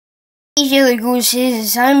Silly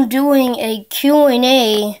Gooses, I'm doing a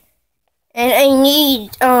Q&A, and I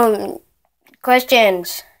need,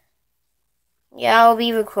 questions. Yeah, I'll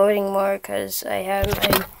be recording more, because I have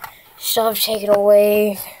my stuff taken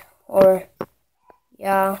away, or,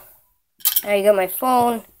 yeah. I got my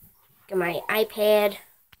phone, got my iPad,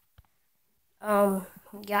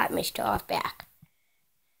 got my stuff back.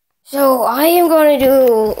 So, I am going to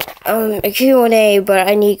do, a Q&A, but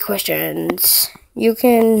I need questions. You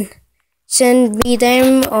can send me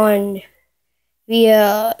them on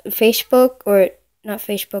via Facebook, or not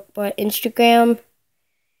Facebook, but Instagram.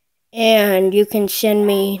 And you can send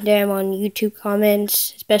me them on YouTube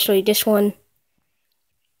comments, especially this one.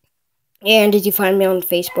 And did you find me on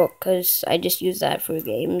Facebook? Because I just use that for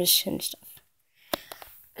games and stuff.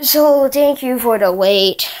 So, thank you for the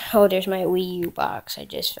wait. Oh, there's my Wii U box. I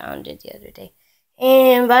just found it the other day.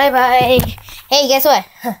 And bye-bye. Hey, guess what?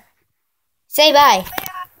 Say bye.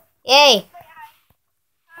 Yay.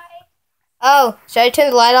 Oh, should I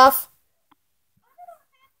turn the light off?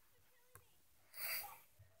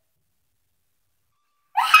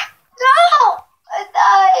 No!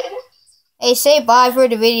 I died. Hey, say bye for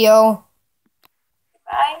the video.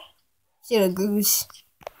 Bye. Silly goose.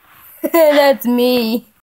 That's me.